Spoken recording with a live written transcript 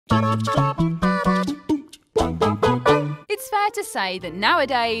It's fair to say that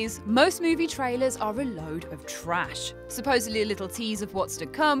nowadays, most movie trailers are a load of trash. Supposedly a little tease of what's to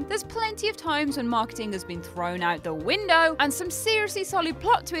come, there's plenty of times when marketing has been thrown out the window, and some seriously solid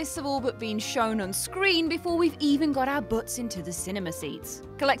plot twists have all but been shown on screen before we've even got our butts into the cinema seats.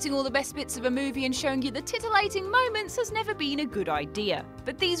 Collecting all the best bits of a movie and showing you the titillating moments has never been a good idea,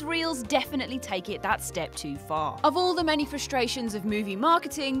 but these reels definitely take it that step too far. Of all the many frustrations of movie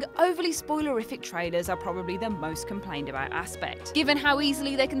marketing, overly spoilerific trailers are probably the most complained about aspect. Given how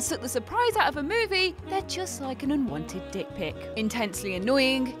easily they can suck the surprise out of a movie, they're just like an unwanted dick pic. Intensely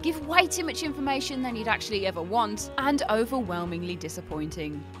annoying, give way too much information than you'd actually ever want, and overwhelmingly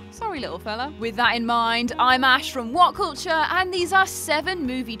disappointing. Sorry, little fella. With that in mind, I'm Ash from WhatCulture, and these are 7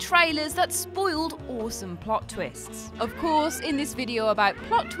 movie trailers that spoiled awesome plot twists. Of course, in this video about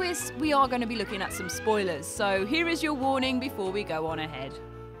plot twists, we are going to be looking at some spoilers, so here is your warning before we go on ahead.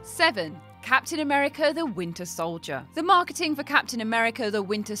 7. Captain America the Winter Soldier. The marketing for Captain America the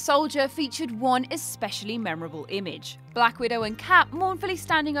Winter Soldier featured one especially memorable image: Black Widow and Cap mournfully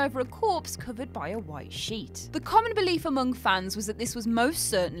standing over a corpse covered by a white sheet. The common belief among fans was that this was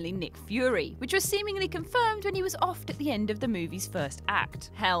most certainly Nick Fury, which was seemingly confirmed when he was offed at the end of the movie's first act.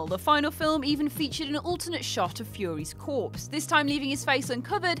 Hell, the final film even featured an alternate shot of Fury's corpse, this time leaving his face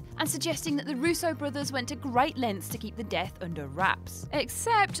uncovered and suggesting that the Russo brothers went to great lengths to keep the death under wraps.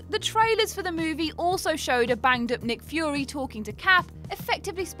 Except, the trailers for the movie also showed a banged up Nick Fury talking to Cap,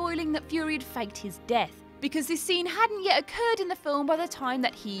 effectively spoiling that Fury had faked his death, because this scene hadn't yet occurred in the film by the time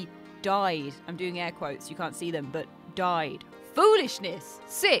that he died. I'm doing air quotes, you can't see them, but died. Foolishness.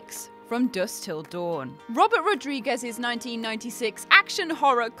 6. From Dusk Till Dawn. Robert Rodriguez's 1996 action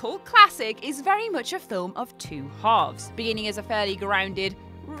horror cult classic is very much a film of two halves, beginning as a fairly grounded,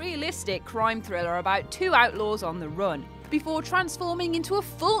 realistic crime thriller about 2 outlaws on the run, before transforming into a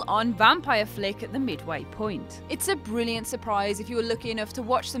full-on vampire flick at the midway point. It's a brilliant surprise if you were lucky enough to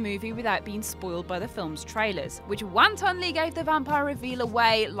watch the movie without being spoiled by the film's trailers, which wantonly gave the vampire reveal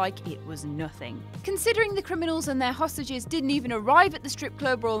away like it was nothing. Considering the criminals and their hostages didn't even arrive at the strip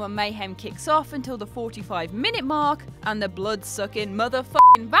club where all the mayhem kicks off until the 45-minute mark, and the blood-sucking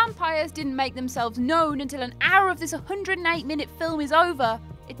motherfucking vampires didn't make themselves known until an hour of this 108-minute film is over,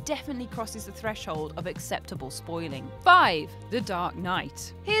 it definitely crosses the threshold of acceptable spoiling. 5. The Dark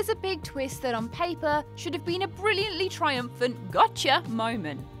Knight. Here's a big twist that on paper should have been a brilliantly triumphant gotcha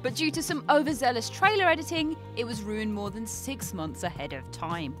moment, but due to some overzealous trailer editing, it was ruined more than 6 months ahead of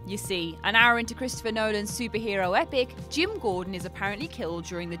time. You see, an hour into Christopher Nolan's superhero epic, Jim Gordon is apparently killed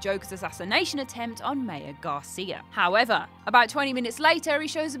during the Joker's assassination attempt on Mayor Garcia. However, about 20 minutes later, he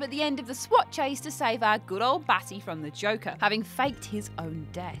shows up at the end of the SWAT chase to save our good old Batty from the Joker, having faked his own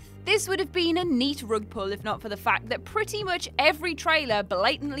death. This would have been a neat rug pull if not for the fact that pretty much every trailer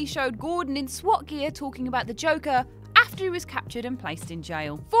blatantly showed Gordon in SWAT gear talking about the Joker after he was captured and placed in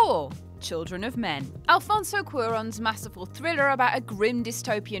jail. 4. Children of Men. Alfonso Cuarón's masterful thriller about a grim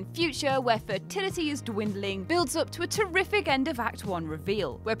dystopian future where fertility is dwindling builds up to a terrific end of Act 1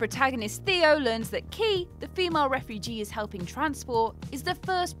 reveal, where protagonist Theo learns that Key, the female refugee is helping transport, is the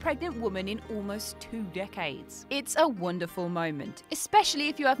first pregnant woman in almost 2 decades. It's a wonderful moment, especially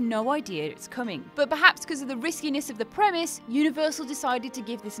if you have no idea it's coming. But perhaps because of the riskiness of the premise, Universal decided to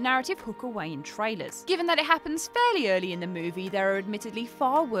give this narrative hook away in trailers. Given that it happens fairly early in the movie, there are admittedly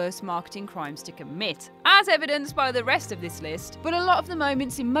far worse marketing crimes to commit, as evidenced by the rest of this list, but a lot of the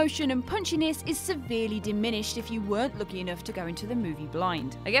moment's emotion and punchiness is severely diminished if you weren't lucky enough to go into the movie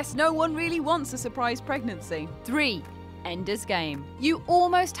blind. I guess no one really wants a surprise pregnancy. 3. Ender's Game. You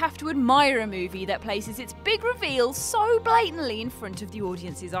almost have to admire a movie that places its big reveal so blatantly in front of the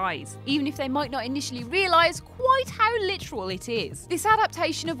audience's eyes, even if they might not initially realise quite how literal it is. This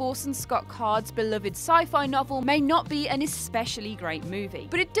adaptation of Orson Scott Card's beloved sci-fi novel may not be an especially great movie,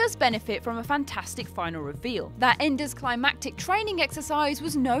 but it does benefit from a fantastic final reveal. That Ender's climactic training exercise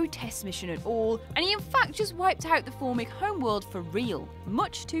was no test mission at all, and he in fact just wiped out the Formic homeworld for real,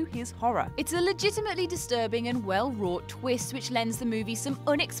 much to his horror. It's a legitimately disturbing and well-wrought twist which lends the movie some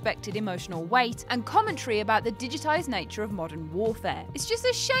unexpected emotional weight and commentary about the digitized nature of modern warfare. It's just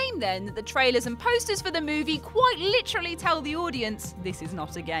a shame then that the trailers and posters for the movie quite literally tell the audience this is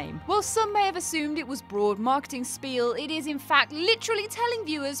not a game. While some may have assumed it was broad marketing spiel, it is in fact literally telling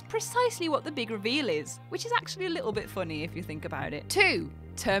viewers precisely what the big reveal is, which is actually a little bit funny if you think about it. 2.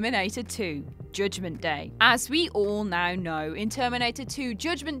 Terminator 2. Judgment Day. As we all now know, in Terminator 2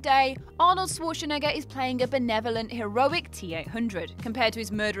 Judgment Day, Arnold Schwarzenegger is playing a benevolent, heroic T-800, compared to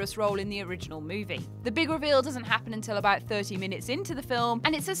his murderous role in the original movie. The big reveal doesn't happen until about 30 minutes into the film,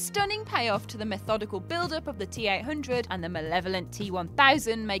 and it's a stunning payoff to the methodical build-up of the T-800 and the malevolent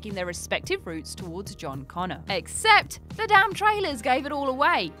T-1000 making their respective routes towards John Connor. Except, the damn trailers gave it all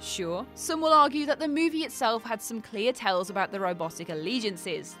away. Sure, some will argue that the movie itself had some clear tells about the robotic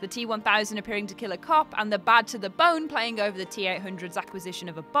allegiances, the T-1000 appearing to kill a cop and the bad to the bone playing over the T-800's acquisition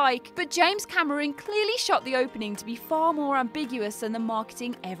of a bike, but James Cameron clearly shot the opening to be far more ambiguous than the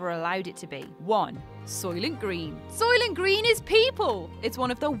marketing ever allowed it to be. 1. Soylent Green. Soylent Green is people! It's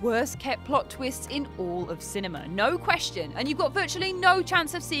one of the worst kept plot twists in all of cinema, no question, and you've got virtually no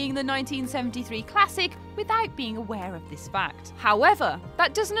chance of seeing the 1973 classic without being aware of this fact. However,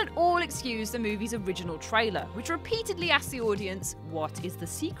 that doesn't at all excuse the movie's original trailer, which repeatedly asks the audience, what is the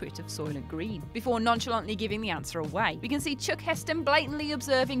secret of Soylent Green? Before nonchalantly giving the answer away. We can see Chuck Heston blatantly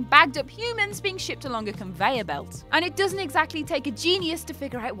observing bagged up humans being shipped along a conveyor belt. And it doesn't exactly take a genius to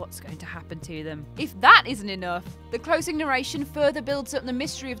figure out what's going to happen to them. If that isn't enough, the closing narration further builds up the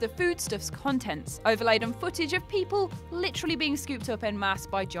mystery of the foodstuff's contents, overlaid on footage of people literally being scooped up en masse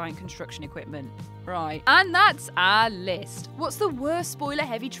by giant construction equipment. Right, and that's our list. What's the worst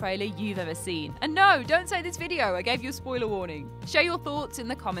spoiler-heavy trailer you've ever seen? And no, don't say this video, I gave you a spoiler warning. Share your thoughts in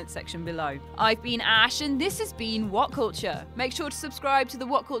the comments section below. I've been Ash, and this has been WhatCulture. Make sure to subscribe to the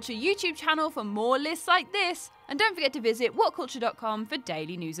WhatCulture YouTube channel for more lists like this, and don't forget to visit whatculture.com for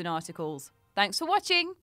daily news and articles. Thanks for watching!